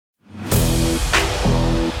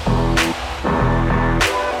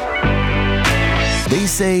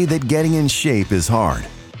say that getting in shape is hard,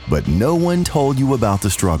 but no one told you about the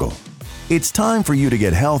struggle. It's time for you to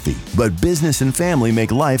get healthy, but business and family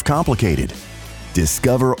make life complicated.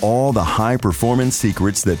 Discover all the high-performance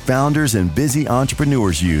secrets that founders and busy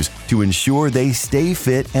entrepreneurs use to ensure they stay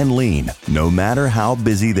fit and lean, no matter how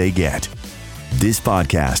busy they get. This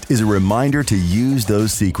podcast is a reminder to use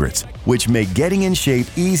those secrets, which make getting in shape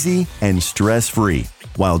easy and stress-free,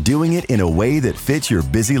 while doing it in a way that fits your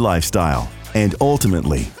busy lifestyle. And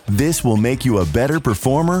ultimately, this will make you a better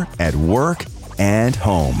performer at work and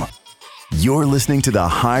home. You're listening to The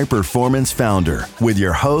High Performance Founder with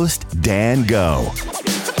your host, Dan Go.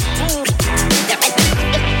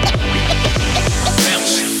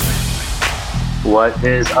 What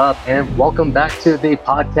is up, and welcome back to the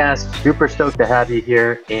podcast. Super stoked to have you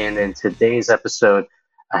here. And in today's episode,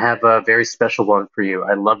 I have a very special one for you.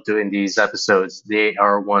 I love doing these episodes. They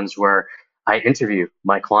are ones where I interview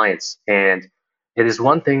my clients, and it is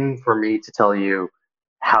one thing for me to tell you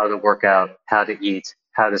how to work out, how to eat,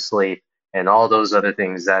 how to sleep, and all those other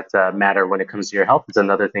things that matter when it comes to your health. It's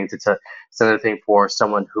another thing it's another thing for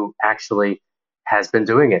someone who actually has been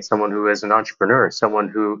doing it, someone who is an entrepreneur, someone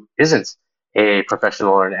who isn't a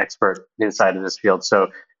professional or an expert inside of this field. So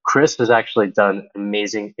Chris has actually done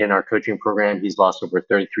amazing in our coaching program. He's lost over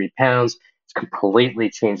 33 pounds. He's completely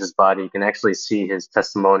changed his body. You can actually see his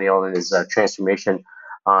testimonial and his transformation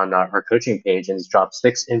on our coaching page, and he's dropped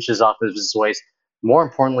 6 inches off of his waist. More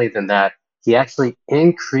importantly than that, he actually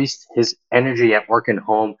increased his energy at work and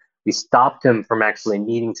home. We stopped him from actually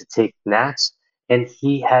needing to take naps, and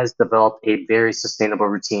he has developed a very sustainable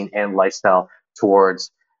routine and lifestyle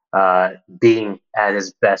towards being at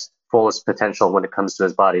his best, fullest potential when it comes to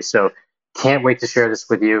his body. So can't wait to share this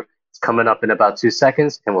with you. It's coming up in about 2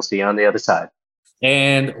 seconds, and we'll see you on the other side.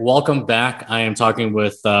 And welcome back. I am talking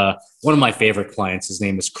with one of my favorite clients. His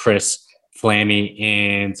name is Chris Flamme.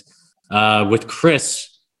 And with Chris,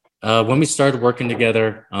 when we started working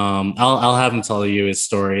together, I'll have him tell you his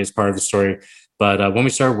story as part of the story. But when we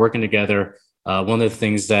started working together, one of the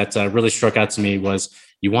things that really struck out to me was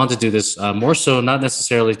you wanted to do this more so not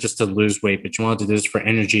necessarily just to lose weight, but you wanted to do this for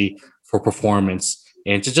energy, for performance,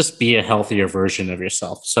 and to just be a healthier version of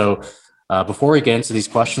yourself. So before we get into these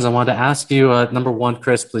questions, I wanted to ask you, number one,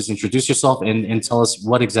 Chris, please introduce yourself and tell us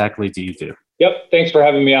what exactly do you do? Yep. Thanks for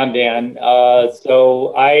having me on, Dan.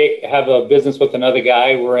 So I have a business with another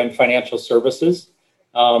guy. We're in financial services.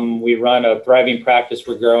 We run a thriving practice.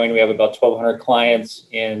 We're growing. We have about 1,200 clients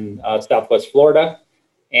in Southwest Florida.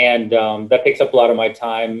 And that takes up a lot of my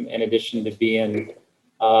time, in addition to being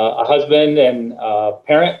a husband and a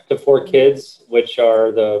parent to 4 kids, which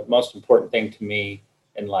are the most important thing to me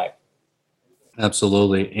in life.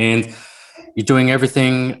 Absolutely. And you're doing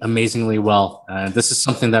everything amazingly well. This is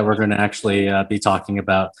something that we're going to actually be talking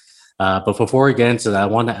about. But before we get into that, I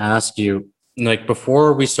want to ask you, like,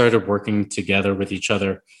 before we started working together with each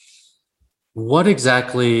other, where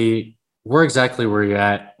exactly were you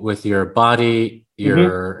at with your body,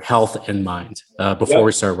 your health and mind before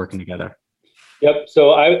we started working together? Yep.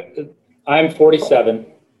 So I'm 47.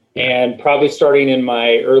 And probably starting in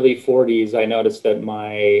my early 40s, I noticed that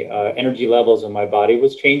my energy levels in my body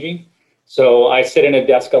was changing. So I sit in a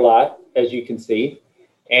desk a lot, as you can see.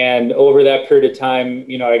 And over that period of time,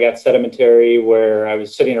 I got sedentary where I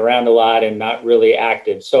was sitting around a lot and not really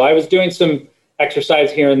active. So I was doing some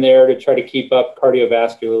exercise here and there to try to keep up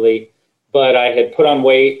cardiovascularly, but I had put on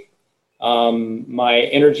weight. My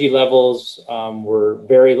energy levels were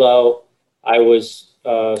very low. I was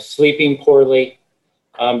sleeping poorly.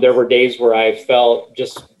 There were days where I felt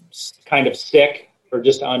just kind of sick or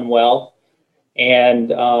just unwell.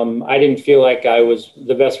 And I didn't feel like I was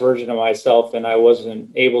the best version of myself, and I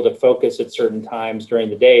wasn't able to focus at certain times during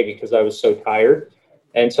the day because I was so tired.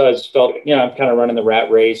 And so I just felt, I'm kind of running the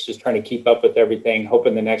rat race, just trying to keep up with everything,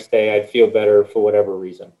 hoping the next day I'd feel better for whatever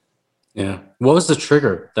reason. Yeah. What was the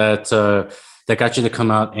trigger that got you to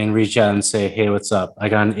come out and reach out and say, hey, what's up? I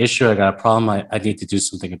got an issue. I got a problem. I need to do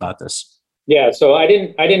something about this. Yeah. So I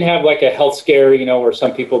didn't have like a health scare, where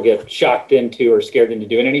some people get shocked into or scared into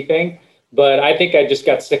doing anything. But I think I just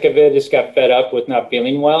got sick of it, just got fed up with not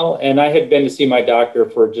feeling well. And I had been to see my doctor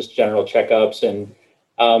for just general checkups.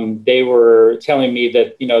 And they were telling me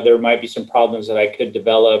that, there might be some problems that I could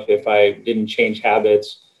develop if I didn't change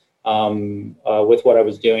habits with what I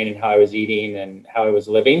was doing and how I was eating and how I was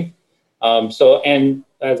living. And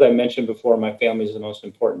as I mentioned before, my family is the most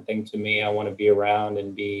important thing to me. I want to be around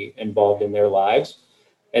and be involved in their lives.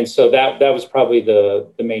 And so that was probably the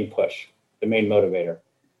main push, the main motivator.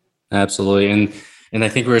 Absolutely. And I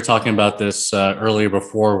think we were talking about this earlier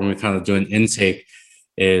before when we were kind of doing intake,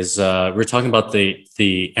 is we're talking about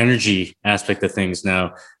the energy aspect of things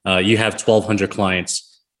now. You have 1,200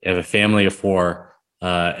 clients. You have a family of 4,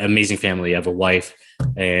 amazing family. You have a wife,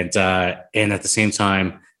 and at the same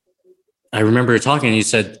time, I remember talking. You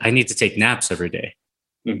said I need to take naps every day,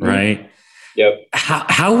 right? Yep.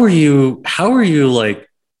 How were you like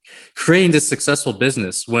creating this successful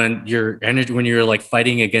business when you're like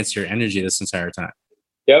fighting against your energy this entire time?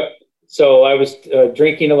 Yep. So I was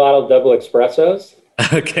drinking a lot of double espressos.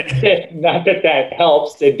 Okay. Not that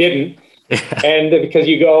helps. It didn't. And because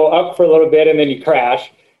you go up for a little bit and then you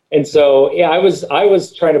crash. And so, yeah, I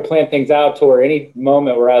was trying to plan things out to where any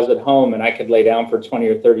moment where I was at home and I could lay down for 20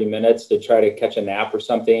 or 30 minutes to try to catch a nap or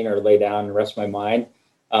something, or lay down and rest my mind.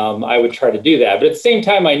 I would try to do that. But at the same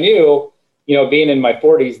time, I knew, being in my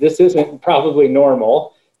 40s, this isn't probably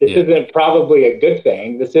normal. This isn't probably a good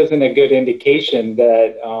thing. This isn't a good indication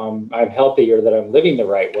that I'm healthy or that I'm living the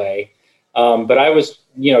right way. But I was,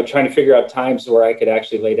 trying to figure out times where I could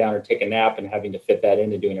actually lay down or take a nap, and having to fit that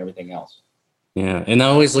into doing everything else. Yeah. And I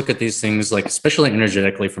always look at these things, like, especially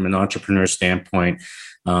energetically from an entrepreneur standpoint,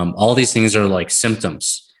 all these things are like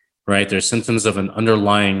symptoms, right? They're symptoms of an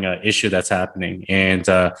underlying issue that's happening. And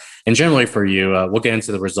generally for you, we'll get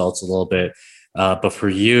into the results a little bit. But for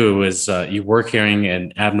you is you were carrying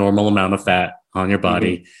an abnormal amount of fat on your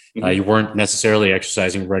body. You weren't necessarily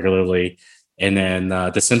exercising regularly. And then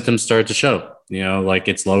the symptoms started to show, like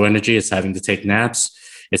it's low energy, it's having to take naps.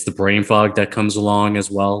 It's the brain fog that comes along as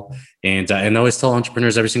well. And I always tell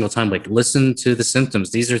entrepreneurs every single time, like, listen to the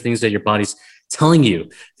symptoms. These are things that your body's telling you.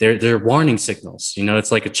 They're warning signals.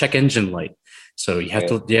 It's like a check engine light. So you have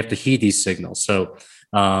to heed these signals. So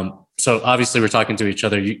obviously we're talking to each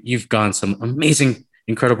other. You've gotten some amazing,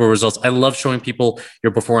 incredible results. I love showing people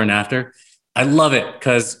your before and after. I love it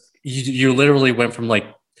because you literally went from like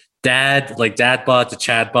dad bod to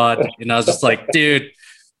Chad bod. And I was just like, dude,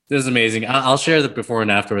 this is amazing. I'll share the before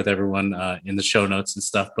and after with everyone in the show notes and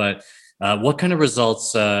stuff. But what kind of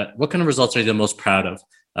results are you the most proud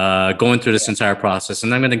of going through this entire process?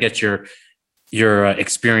 And I'm going to get your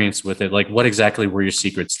experience with it. Like, what exactly were your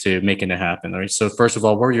secrets to making it happen? All right. So first of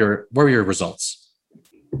all, what were your results?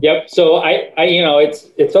 Yep. So I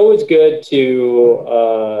it's always good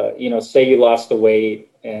to say you lost the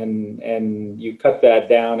weight and you cut that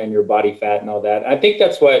down and your body fat and all that. I think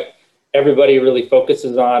that's what everybody really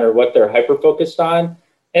focuses on, or what they're hyper focused on.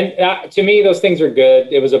 And to me, those things are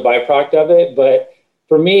good. It was a byproduct of it. But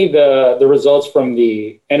for me, the results from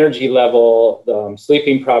the energy level,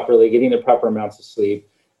 sleeping properly, getting the proper amounts of sleep,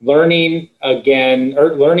 learning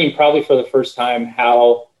probably for the first time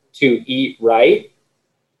how to eat right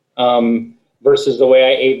versus the way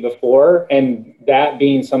I ate before. And that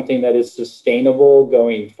being something that is sustainable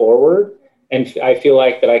going forward. And I feel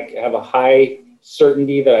like that I have a high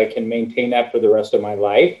certainty that I can maintain that for the rest of my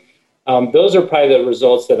life. Those are probably the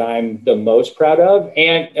results that I'm the most proud of.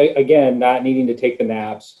 And again, not needing to take the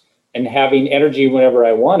naps and having energy whenever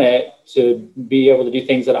I want it to be able to do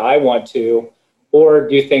things that I want to, or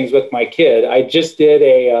do things with my kid. I just did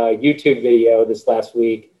a YouTube video this last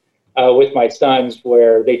week with my sons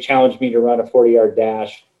where they challenged me to run a 40-yard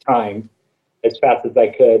dash timed as fast as I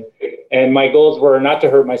could. And my goals were not to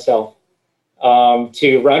hurt myself,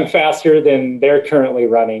 to run faster than they're currently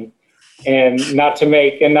running, and not to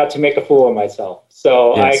make a fool of myself.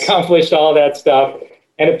 So yes. I accomplished all that stuff,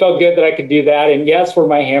 and it felt good that I could do that. And yes, were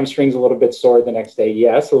my hamstrings a little bit sore the next day?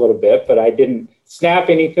 Yes, a little bit, but I didn't snap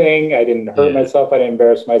anything. I didn't hurt myself. I didn't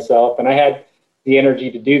embarrass myself, and I had the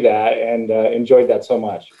energy to do that, and enjoyed that so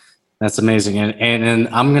much. That's amazing. And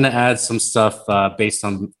I'm going to add some stuff based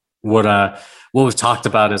on what we've talked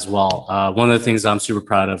about as well. One of the things I'm super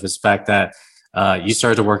proud of is the fact that you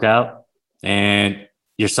started to work out and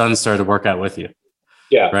your son started to work out with you.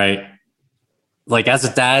 Yeah. Right. Like as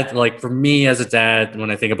a dad, like for me as a dad,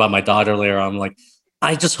 when I think about my daughter later, I'm like,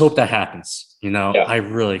 I just hope that happens. I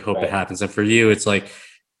really hope it happens. And for you, it's like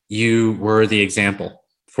you were the example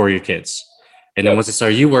for your kids. And then once they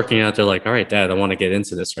started you working out, they're like, all right, Dad, I want to get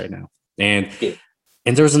into this right now. And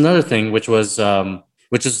there was another thing, which is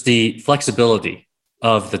the flexibility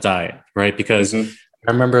of the diet, right? Because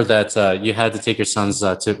I remember that you had to take your sons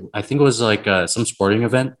to, I think it was like some sporting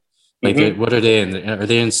event. Like, what are they in? Are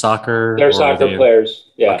they in soccer? They're soccer players.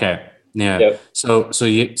 Yeah. Okay. Yeah. Yep.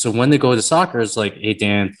 So when they go to soccer, it's like, hey,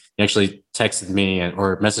 Dan, he actually texted me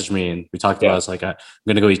or messaged me, and we talked about, it's like, I'm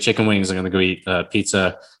going to go eat chicken wings. I'm going to go eat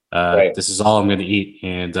pizza. This is all I'm going to eat.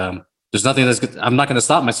 And there's nothing I'm not going to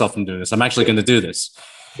stop myself from doing this. I'm actually going to do this.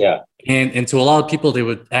 Yeah. And to a lot of people, they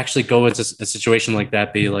would actually go into a situation like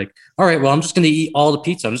that, be like, all right, well, I'm just going to eat all the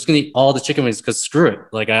pizza. I'm just going to eat all the chicken wings because screw it.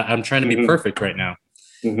 Like I'm trying to be perfect right now.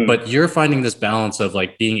 But you're finding this balance of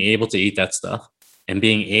like being able to eat that stuff and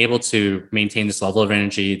being able to maintain this level of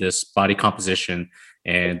energy, this body composition,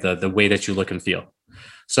 and the way that you look and feel.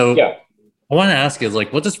 So Yeah. I want to ask you,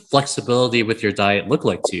 like, what does flexibility with your diet look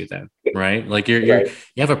like to you then? Right? Like you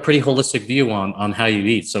have a pretty holistic view on how you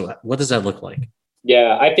eat. So what does that look like?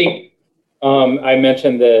 Yeah, I think I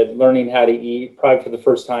mentioned that learning how to eat probably for the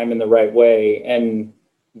first time in the right way and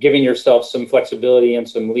giving yourself some flexibility and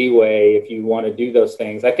some leeway if you want to do those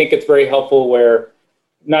things. I think it's very helpful where,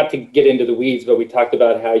 not to get into the weeds, but we talked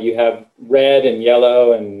about how you have red and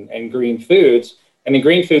yellow and green foods. And the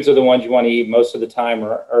green foods are the ones you want to eat most of the time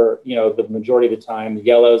or the majority of the time. The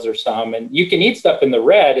yellows are some. And you can eat stuff in the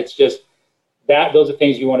red. It's just that those are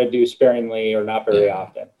things you want to do sparingly or not very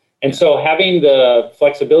often. And so having the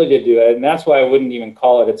flexibility to do it, and that's why I wouldn't even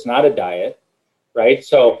call it, it's not a diet, right?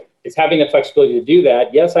 So it's having the flexibility to do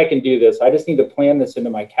that. Yes, I can do this. I just need to plan this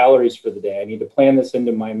into my calories for the day. I need to plan this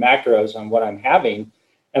into my macros on what I'm having.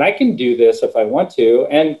 And I can do this if I want to.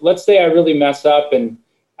 And let's say I really mess up and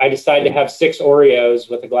I decide to have 6 Oreos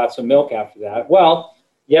with a glass of milk after that. Well,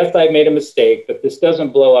 yes, I made a mistake, but this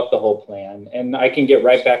doesn't blow up the whole plan. And I can get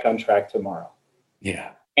right back on track tomorrow.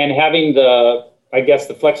 Yeah. And having the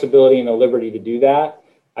flexibility and the liberty to do that,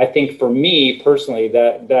 I think for me personally,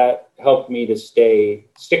 that helped me to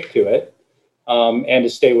stick to it, and to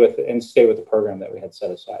stay with the program that we had set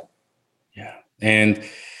aside. Yeah. And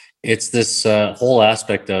it's this whole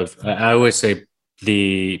aspect of, I always say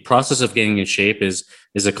the process of getting in shape is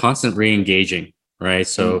a constant re-engaging, right?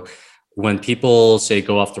 So when people say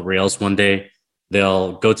go off the rails one day,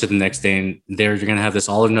 they'll go to the next day and you're going to have this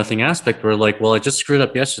all or nothing aspect where like, well, I just screwed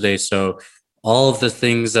up yesterday. So all of the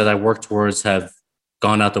things that I worked towards have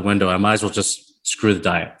gone out the window. I might as well just screw the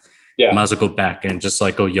diet. Yeah. I might as well go back and just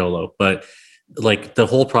like go YOLO. But like the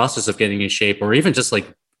whole process of getting in shape, or even just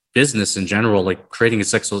like business in general, like creating a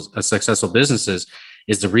successful businesses,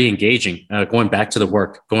 is the re-engaging, going back to the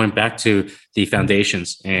work, going back to the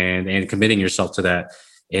foundations and committing yourself to that,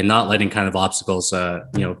 and not letting kind of obstacles,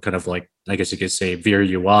 kind of like, I guess you could say, veer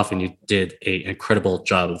you off. And you did an incredible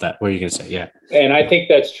job of that. What are you going to say? Yeah. And I think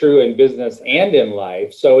that's true in business and in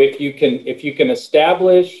life. So if you can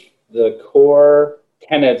establish the core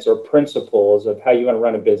tenets or principles of how you want to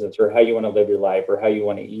run a business or how you want to live your life or how you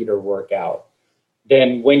want to eat or work out,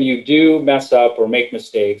 then when you do mess up or make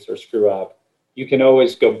mistakes or screw up, you can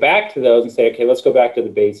always go back to those and say, okay, let's go back to the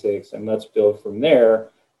basics and let's build from there.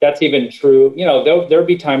 That's even true. There'll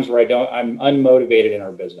be times where I'm unmotivated in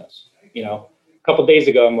our business. A couple of days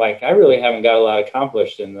ago, I'm like, I really haven't got a lot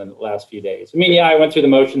accomplished in the last few days. I mean, I went through the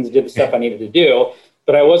motions, did the stuff I needed to do,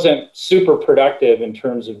 but I wasn't super productive in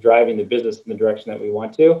terms of driving the business in the direction that we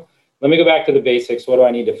want to. Let me go back to the basics. What do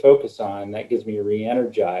I need to focus on? That gives me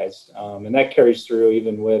re-energized. And that carries through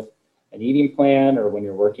even with an eating plan or when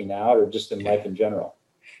you're working out or just in life in general.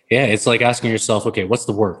 Yeah. It's like asking yourself, okay, what's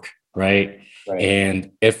the work, right?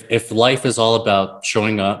 And if life is all about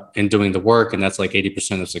showing up and doing the work, and that's like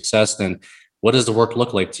 80% of success, then what does the work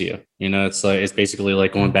look like to you? It's basically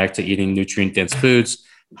like going back to eating nutrient dense foods,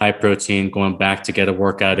 high protein, going back to get a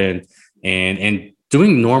workout in, and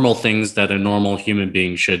doing normal things that a normal human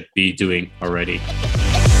being should be doing already.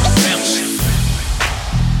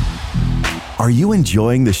 Are you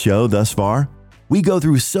enjoying the show thus far? We go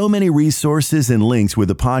through so many resources and links with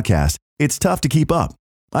the podcast, it's tough to keep up.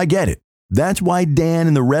 I get it. That's why Dan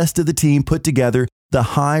and the rest of the team put together the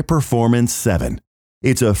High Performance 7.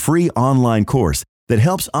 It's a free online course that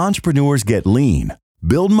helps entrepreneurs get lean,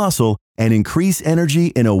 build muscle, and increase energy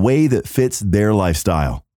in a way that fits their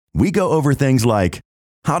lifestyle. We go over things like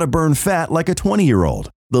how to burn fat like a 20-year-old,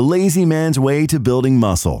 the lazy man's way to building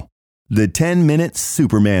muscle, the 10-minute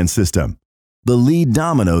Superman system, the lead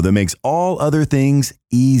domino that makes all other things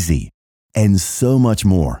easy, and so much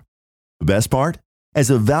more. The best part? As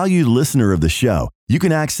a valued listener of the show, you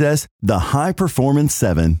can access the High Performance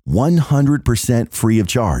 7 100% free of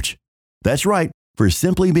charge. That's right, for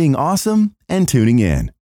simply being awesome and tuning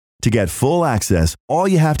in. To get full access, all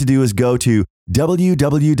you have to do is go to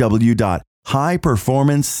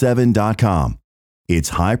www.highperformance7.com. It's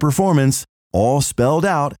high performance, all spelled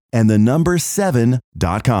out, and the number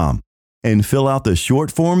 7.com. And fill out the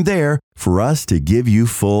short form there for us to give you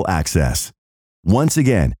full access. Once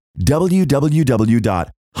again,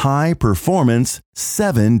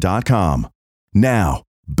 www.highperformance7.com. Now,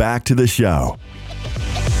 back to the show.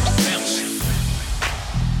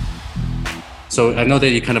 So I know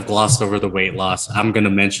that you kind of glossed over the weight loss. I'm going to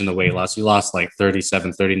mention the weight loss. You lost like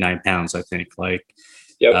 37, 39 pounds, I think,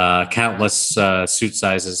 countless suit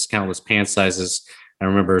sizes, countless pant sizes. I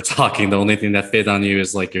remember talking, the only thing that fit on you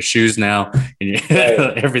is like your shoes now, and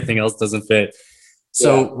everything else doesn't fit.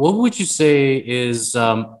 So what would you say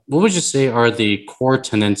are the core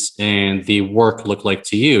tenets and the work look like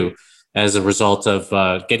to you as a result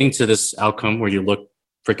of getting to this outcome where you look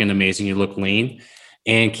freaking amazing, you look lean,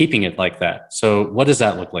 and keeping it like that? So what does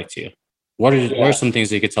that look like to you? What are some things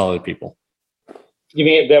that you could tell other people? You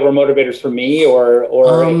mean that were motivators for me, or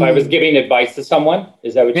if I was giving advice to someone?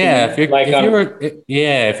 Is that what you mean?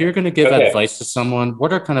 If you're going to give advice to someone,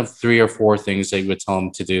 what are kind of 3 or 4 things that you would tell them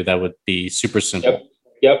to do that would be super simple?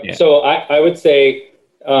 Yep. Yeah. So I would say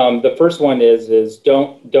the first one is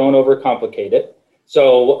don't overcomplicate it.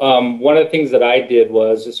 So one of the things that I did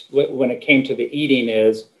was when it came to the eating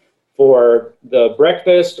is for the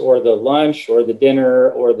breakfast or the lunch or the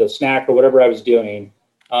dinner or the snack or whatever I was doing,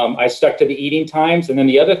 I stuck to the eating times. And then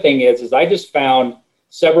the other thing is I just found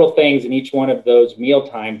several things in each one of those meal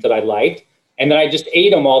times that I liked. And then I just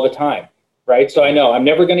ate them all the time, right? So I know I'm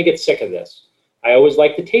never going to get sick of this. I always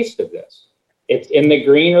like the taste of this. It's in the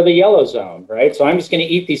green or the yellow zone, right? So I'm just going to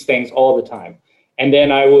eat these things all the time. And then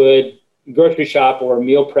I would grocery shop or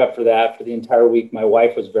meal prep for that for the entire week. My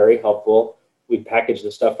wife was very helpful. We'd package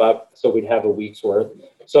the stuff up so we'd have a week's worth.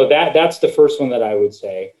 So that's the first one that I would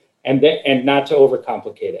say. And not to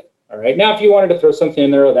overcomplicate it. All right. Now, if you wanted to throw something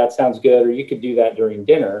in there, oh, that sounds good, or you could do that during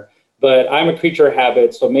dinner. But I'm a creature of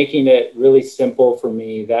habit, so making it really simple for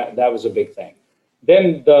me, that was a big thing.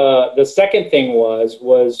 Then the second thing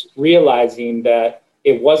was realizing that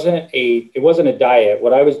it wasn't a diet.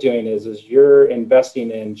 What I was doing is you're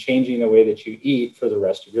investing in changing the way that you eat for the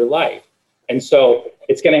rest of your life. And so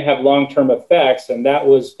it's going to have long-term effects. And that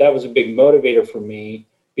was a big motivator for me.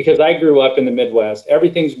 Because I grew up in the Midwest,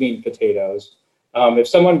 everything's meat and potatoes. If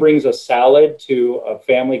someone brings a salad to a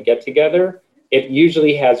family get-together, it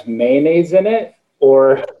usually has mayonnaise in it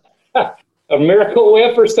or a Miracle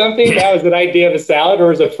Whip or something. That was an idea of a salad, or it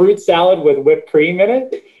was a fruit salad with whipped cream in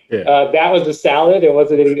it. Yeah. That was a salad. And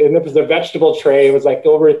it was a vegetable tray. It was like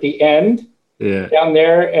over at the end down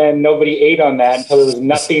there, and nobody ate on that until there was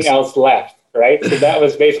nothing else left, right? So that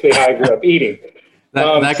was basically how I grew up eating.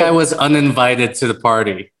 That guy was uninvited to the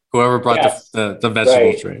party. Whoever brought the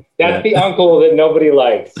vegetable tray. That's the uncle that nobody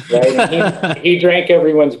likes, right? And he drank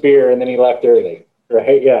everyone's beer and then he left early,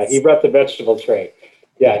 right? Yeah, he brought the vegetable tray.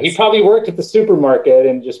 Yeah, he probably worked at the supermarket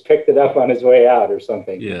and just picked it up on his way out or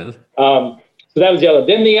something. Yeah. So that was the other.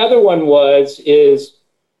 Then the other one is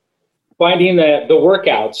finding the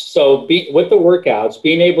workouts. So with the workouts,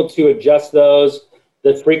 being able to adjust those,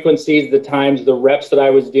 the frequencies, the times, the reps that I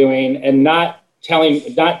was doing, and not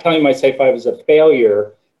telling myself I was a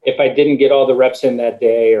failure if I didn't get all the reps in that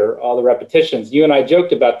day or all the repetitions. You and I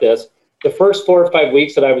joked about this. The first 4 or 5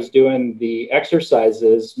 weeks that I was doing the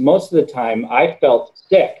exercises, most of the time I felt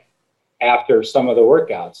sick after some of the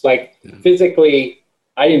workouts. Like physically,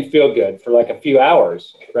 I didn't feel good for like a few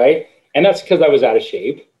hours, right? And that's because I was out of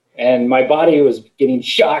shape and my body was getting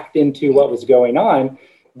shocked into what was going on.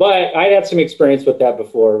 But I'd had some experience with that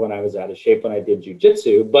before when I was out of shape when I did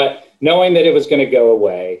jujitsu. But knowing that it was going to go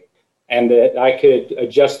away and that I could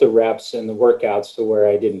adjust the reps and the workouts to where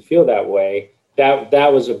I didn't feel that way,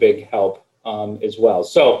 that was a big help as well.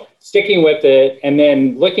 So sticking with it and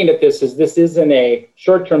then looking at this isn't a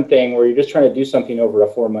short-term thing where you're just trying to do something over a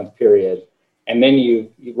 4-month period. And then you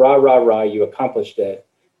accomplished it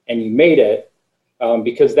and you made it.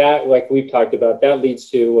 Because that, like we've talked about, that leads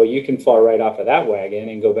to, well, you can fall right off of that wagon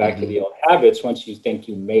and go back to the old habits once you think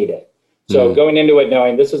you made it. So going into it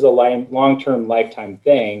knowing this is a long-term lifetime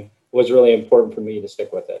thing was really important for me to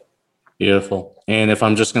stick with it. Beautiful. And if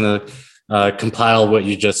I'm just going to compile what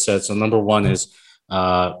you just said. So number one is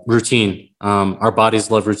routine. Our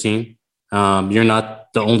bodies love routine. You're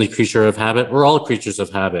not the only creature of habit. We're all creatures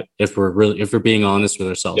of habit if we're being honest with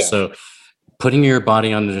ourselves. Yeah. So putting your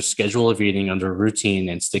body under a schedule of eating, under a routine,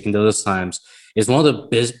 and sticking to those times is one of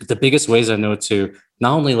the biggest ways I know to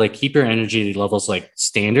not only like keep your energy levels like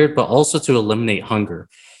standard, but also to eliminate hunger.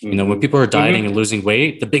 You know, when people are dieting and losing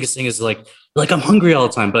weight, the biggest thing is like I'm hungry all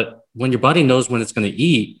the time. But when your body knows when it's going to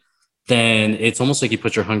eat, then it's almost like you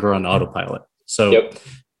put your hunger on autopilot. So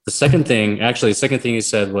the second thing you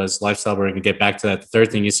said was lifestyle. We're going to get back to that. The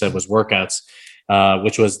third thing you said was workouts,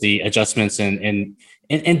 which was the adjustments and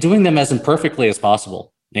doing them as imperfectly as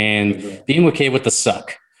possible and being okay with the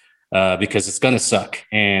suck, because it's going to suck.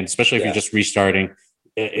 And especially if you're just restarting,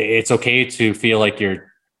 it's okay to feel like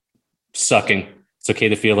you're sucking. It's okay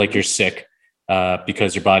to feel like you're sick,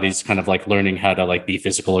 because your body's kind of like learning how to like be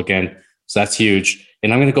physical again. So that's huge.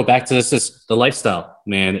 And I'm going to go back to this the lifestyle,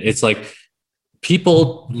 man. It's like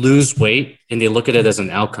people lose weight and they look at it as an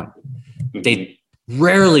outcome. They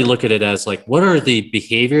rarely look at it as like, what are the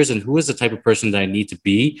behaviors and who is the type of person that I need to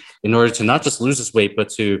be in order to not just lose this weight, but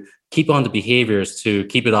to keep on the behaviors to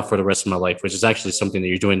keep it off for the rest of my life, which is actually something that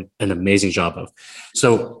you're doing an amazing job of.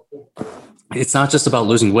 So it's not just about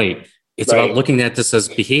losing weight. It's about looking at this as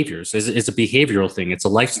behaviors. It's a behavioral thing. It's a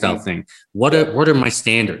lifestyle thing. What are my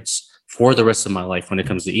standards for the rest of my life when it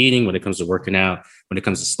comes to eating, when it comes to working out, when it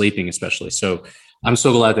comes to sleeping, especially? So I'm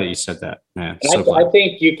so glad that you said that, man. I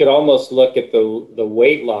think you could almost look at the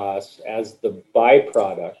weight loss as the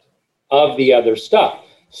byproduct of the other stuff.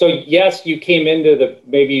 So yes,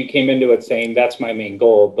 maybe you came into it saying that's my main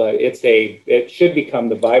goal, but it should become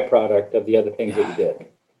the byproduct of the other things that you did.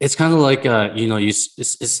 It's kind of like,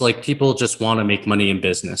 it's like people just want to make money in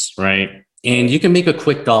business, right? And you can make a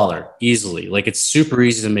quick dollar easily. Like it's super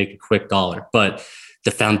easy to make a quick dollar, but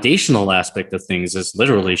the foundational aspect of things is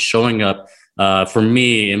literally showing up. For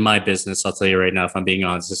me in my business, I'll tell you right now, if I'm being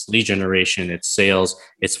honest, it's lead generation, it's sales,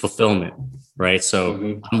 it's fulfillment, right?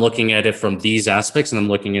 So I'm looking at it from these aspects and I'm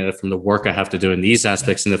looking at it from the work I have to do in these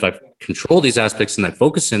aspects. And if I control these aspects and I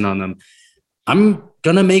focus in on them, I'm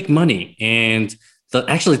going to make money. And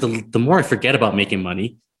the more I forget about making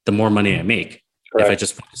money, the more money I make. Correct. If I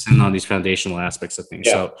just focus in on these foundational aspects of things.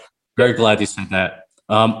 Yeah. So very glad you said that.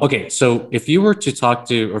 Okay. So if you were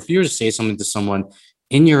to say something to someone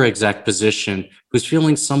in your exact position who's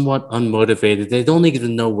feeling somewhat unmotivated, they don't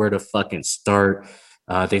even know where to fucking start.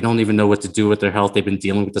 They don't even know what to do with their health. They've been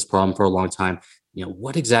dealing with this problem for a long time.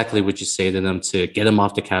 What exactly would you say to them to get them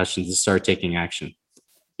off the couch and to start taking action?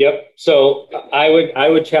 Yep. So I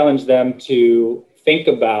would challenge them to think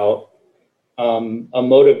about a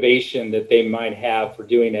motivation that they might have for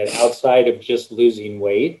doing it outside of just losing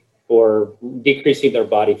weight or decreasing their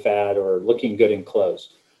body fat or looking good in clothes.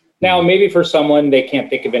 Now, maybe for someone, they can't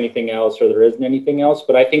think of anything else or there isn't anything else,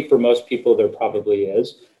 but I think for most people, there probably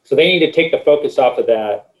is. So they need to take the focus off of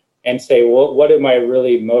that and say, well, what am I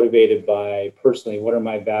really motivated by personally? What are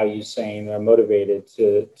my values saying that I'm motivated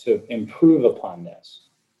to improve upon this?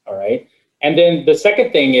 All right. And then the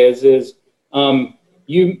second thing is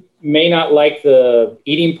you may not like the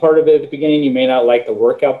eating part of it at the beginning. You may not like the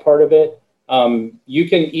workout part of it. You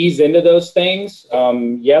can ease into those things.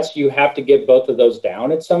 Yes, you have to get both of those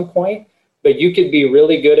down at some point, but you could be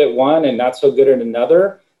really good at one and not so good at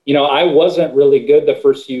another. I wasn't really good the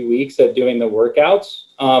first few weeks at doing the workouts,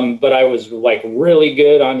 but I was like really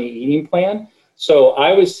good on the eating plan. So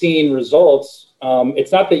I was seeing results.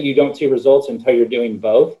 It's not that you don't see results until you're doing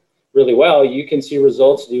both really well. You can see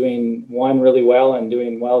results doing one really well and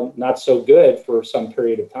doing well, not so good for some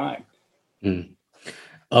period of time.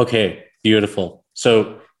 Okay. Beautiful.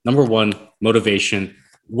 So number one, motivation.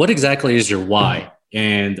 What exactly is your why?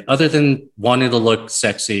 And other than wanting to look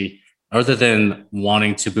sexy, other than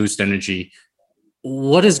wanting to boost energy,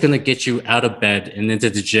 what is going to get you out of bed and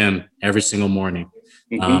into the gym every single morning?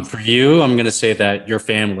 For you, I'm going to say that your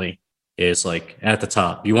family is like at the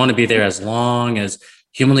top. You want to be there as long as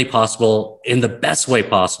humanly possible in the best way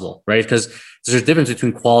possible, right? Because there's a difference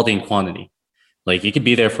between quality and quantity. Like you could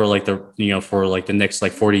be there for the next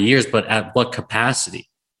 40 years, but at what capacity,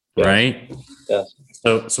 right? Yes.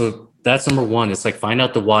 So that's number one. It's like find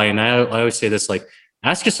out the why. And I always say this, like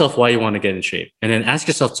ask yourself why you want to get in shape, and then ask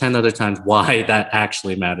yourself 10 other times why that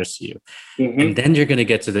actually matters to you. And then you're going to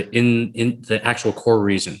get to the actual core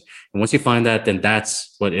reason. And once you find that, then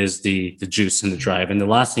that's what is the juice and the drive. And the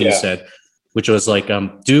last thing you said, which was like,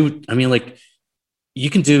 you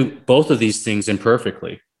can do both of these things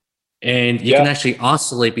imperfectly. And you can actually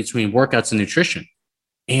oscillate between workouts and nutrition.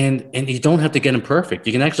 And you don't have to get them perfect.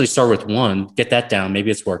 You can actually start with one, get that down. Maybe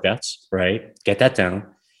it's workouts, right? Get that down.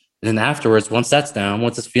 And then afterwards, once that's down,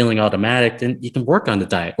 once it's feeling automatic, then you can work on the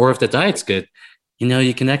diet. Or if the diet's good,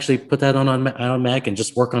 you can actually put that on automatic and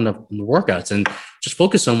just work on the workouts and just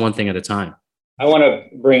focus on one thing at a time. I want to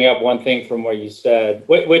bring up one thing from what you said,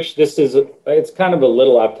 which it's kind of a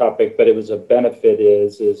little off topic, but it was a benefit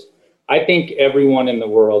is I think everyone in the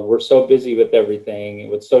world, we're so busy with everything,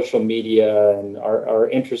 with social media, and our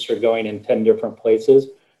interests are going in 10 different places.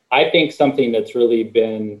 I think something that's really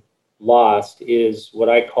been lost is what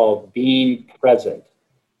I call being present.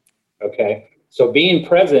 Okay. So being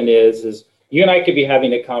present is you and I could be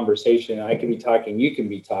having a conversation. I could be talking, you can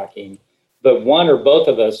be talking, but one or both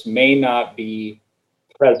of us may not be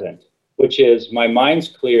present, which is my mind's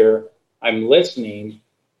clear. I'm listening.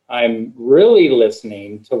 I'm really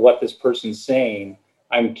listening to what this person's saying.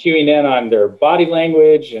 I'm cueing in on their body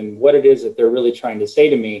language and what it is that they're really trying to say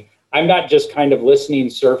to me. I'm not just kind of listening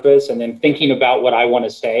surface and then thinking about what I want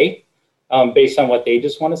to say based on what they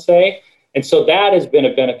just want to say. And so that has been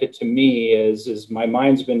a benefit to me is my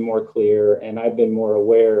mind's been more clear, and I've been more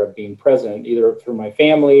aware of being present, either through my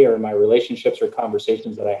family or my relationships or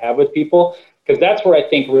conversations that I have with people, because that's where I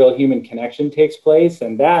think real human connection takes place.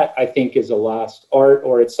 And that, I think, is a lost art,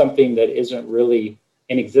 or it's something that isn't really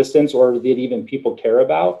in existence or that even people care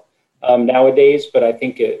about nowadays. But I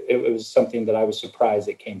think it was something that I was surprised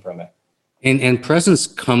it came from it. And presence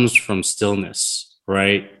comes from stillness,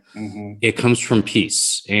 right? Mm-hmm. It comes from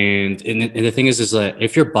peace. And the thing is that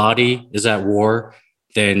if your body is at war,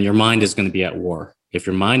 then your mind is going to be at war. If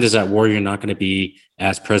your mind is at war, you're not going to be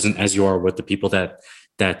as present as you are with the people that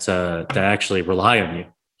actually rely on you,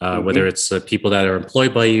 whether it's the people that are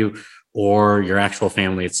employed by you or your actual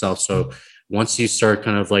family itself. So once you start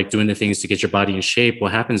kind of like doing the things to get your body in shape,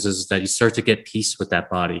 what happens is that you start to get peace with that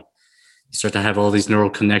body. You start to have all these neural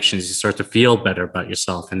connections. You start to feel better about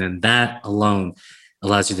yourself. And then that alone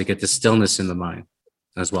allows you to get the stillness in the mind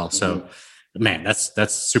as well. So, man,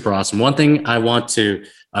 that's super awesome. One thing I want to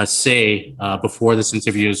say before this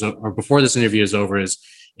interview is over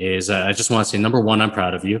is I just want to say, number one, I'm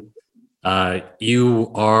proud of you.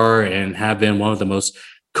 You are and have been one of the most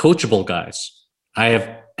coachable guys I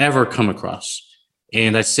have ever come across.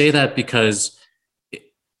 And I say that because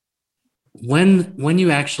when you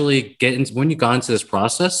actually when you got into this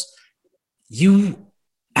process, you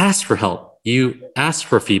asked for help. You ask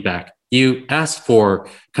for feedback. You ask for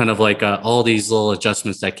kind of like all these little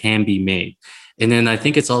adjustments that can be made. And then I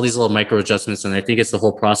think it's all these little micro adjustments. And I think it's the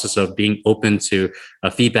whole process of being open to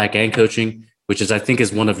feedback and coaching, which I think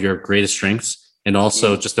is one of your greatest strengths. And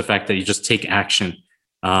also just the fact that you just take action.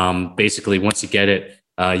 Basically, once you get it,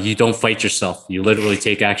 you don't fight yourself. You literally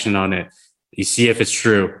take action on it. You see if it's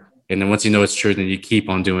true. And then once you know it's true, then you keep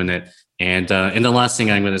on doing it. And the last thing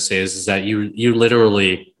I'm going to say is that you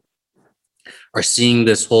literally are seeing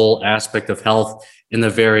this whole aspect of health in a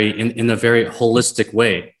very holistic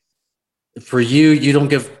way. For you, you don't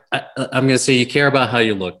give, I'm going to say you care about how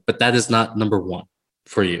you look, but that is not number one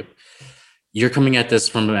for you. You're coming at this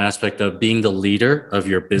from an aspect of being the leader of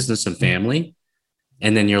your business and family.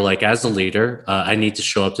 And then you're like, as a leader, I need to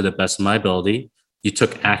show up to the best of my ability. You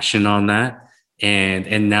took action on that.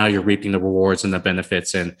 And now you're reaping the rewards and the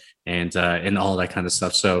benefits and all that kind of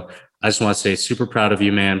stuff. So I just want to say super proud of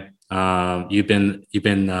you, man. You've been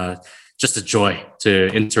just a joy to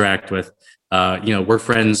interact with. We're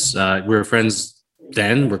friends. We were friends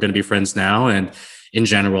then. We're going to be friends now. And in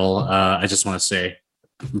general, I just want to say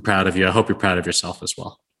I'm proud of you. I hope you're proud of yourself as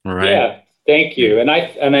well. All right. Yeah. Thank you. And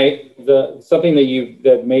something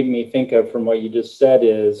that made me think of from what you just said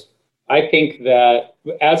is, I think that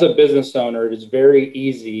as a business owner, it is very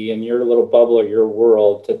easy in your little bubble or your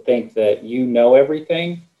world to think that you know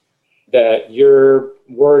everything, that your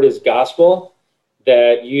word is gospel,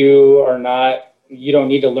 that you don't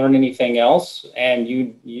need to learn anything else, and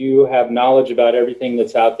you have knowledge about everything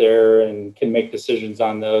that's out there and can make decisions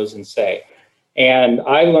on those and say. And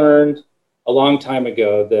I learned a long time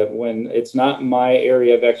ago that when it's not my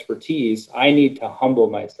area of expertise, I need to humble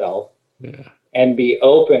myself. Yeah. And be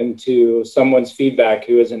open to someone's feedback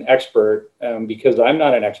who is an expert, because I'm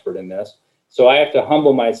not an expert in this. So I have to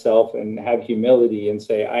humble myself and have humility and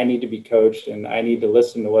say, I need to be coached and I need to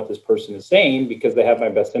listen to what this person is saying because they have my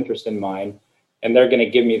best interest in mind. And they're going to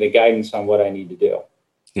give me the guidance on what I need to do.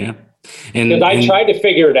 Yeah. Because I tried to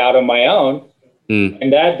figure it out on my own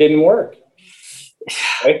and that didn't work.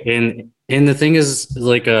 Right? And the thing is,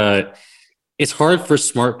 like, it's hard for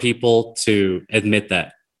smart people to admit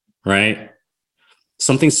that, right?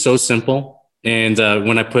 Something so simple. And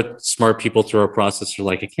when I put smart people through a process, they're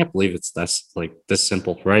like, I can't believe it's this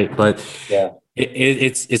simple, right? But yeah,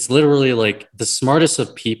 it's literally like the smartest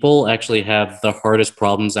of people actually have the hardest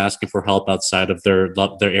problems asking for help outside of their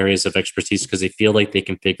areas of expertise because they feel like they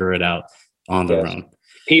can figure it out on their own.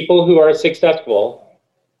 People who are successful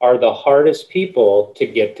are the hardest people to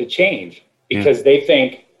get to change because they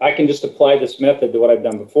think, I can just apply this method to what I've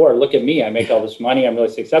done before. Look at me. I make all this money. I'm really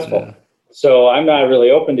successful. Yeah. So I'm not really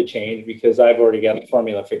open to change because I've already got the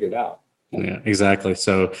formula figured out. Yeah, exactly.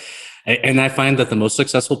 So, and I find that the most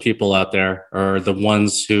successful people out there are the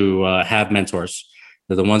ones who have mentors.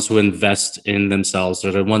 They're the ones who invest in themselves.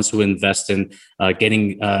 They're the ones who invest in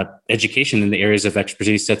getting education in the areas of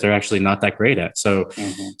expertise that they're actually not that great at. So,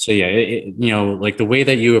 so yeah, like the way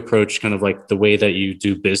that you approach kind of like the way that you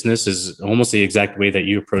do business is almost the exact way that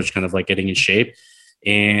you approach kind of like getting in shape.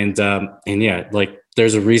 And yeah, like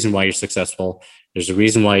there's a reason why you're successful. There's a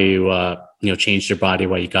reason why you changed your body,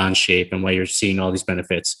 why you got in shape, and why you're seeing all these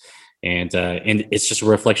benefits. And it's just a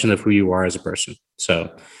reflection of who you are as a person.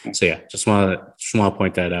 So yeah, just want to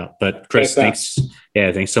point that out. But Chris, thanks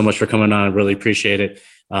so much for coming on. I really appreciate it.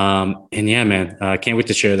 And yeah, man, I can't wait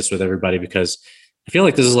to share this with everybody because I feel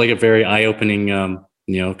like this is like a very eye-opening,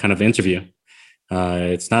 kind of interview.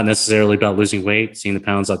 It's not necessarily about losing weight, seeing the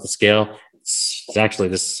pounds off the scale. It's actually,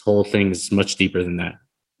 this whole thing is much deeper than that.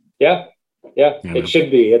 Yeah, it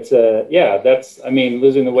should be.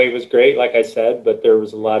 Losing the weight was great, like I said, but there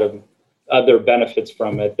was a lot of other benefits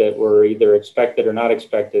from it that were either expected or not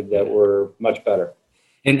expected that were much better.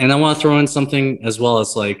 And I want to throw in something as well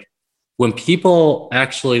as like, when people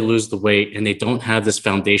actually lose the weight and they don't have this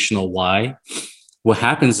foundational why, what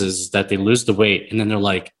happens is that they lose the weight and then they're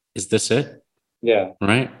like, is this it? Yeah.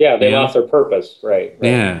 Right? Yeah, they lost their purpose. Right.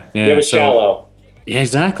 Yeah. It was shallow. Yeah,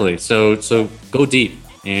 exactly. So go deep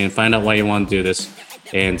and find out why you want to do this.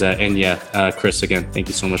 And Chris, again, thank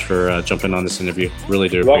you so much for jumping on this interview. Really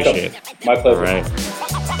do appreciate it. My pleasure. All right.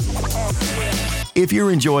 If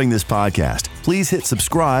you're enjoying this podcast, please hit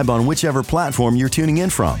subscribe on whichever platform you're tuning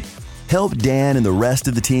in from. Help Dan and the rest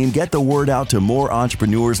of the team get the word out to more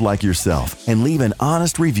entrepreneurs like yourself and leave an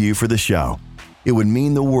honest review for the show. It would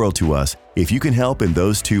mean the world to us if you can help in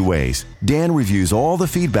those two ways. Dan reviews all the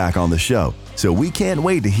feedback on the show, so we can't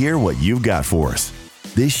wait to hear what you've got for us.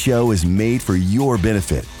 This show is made for your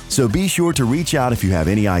benefit, so be sure to reach out if you have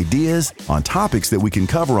any ideas on topics that we can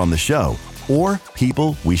cover on the show or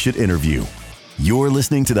people we should interview. You're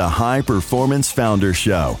listening to the High Performance Founder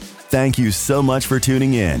Show. Thank you so much for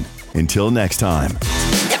tuning in. Until next time.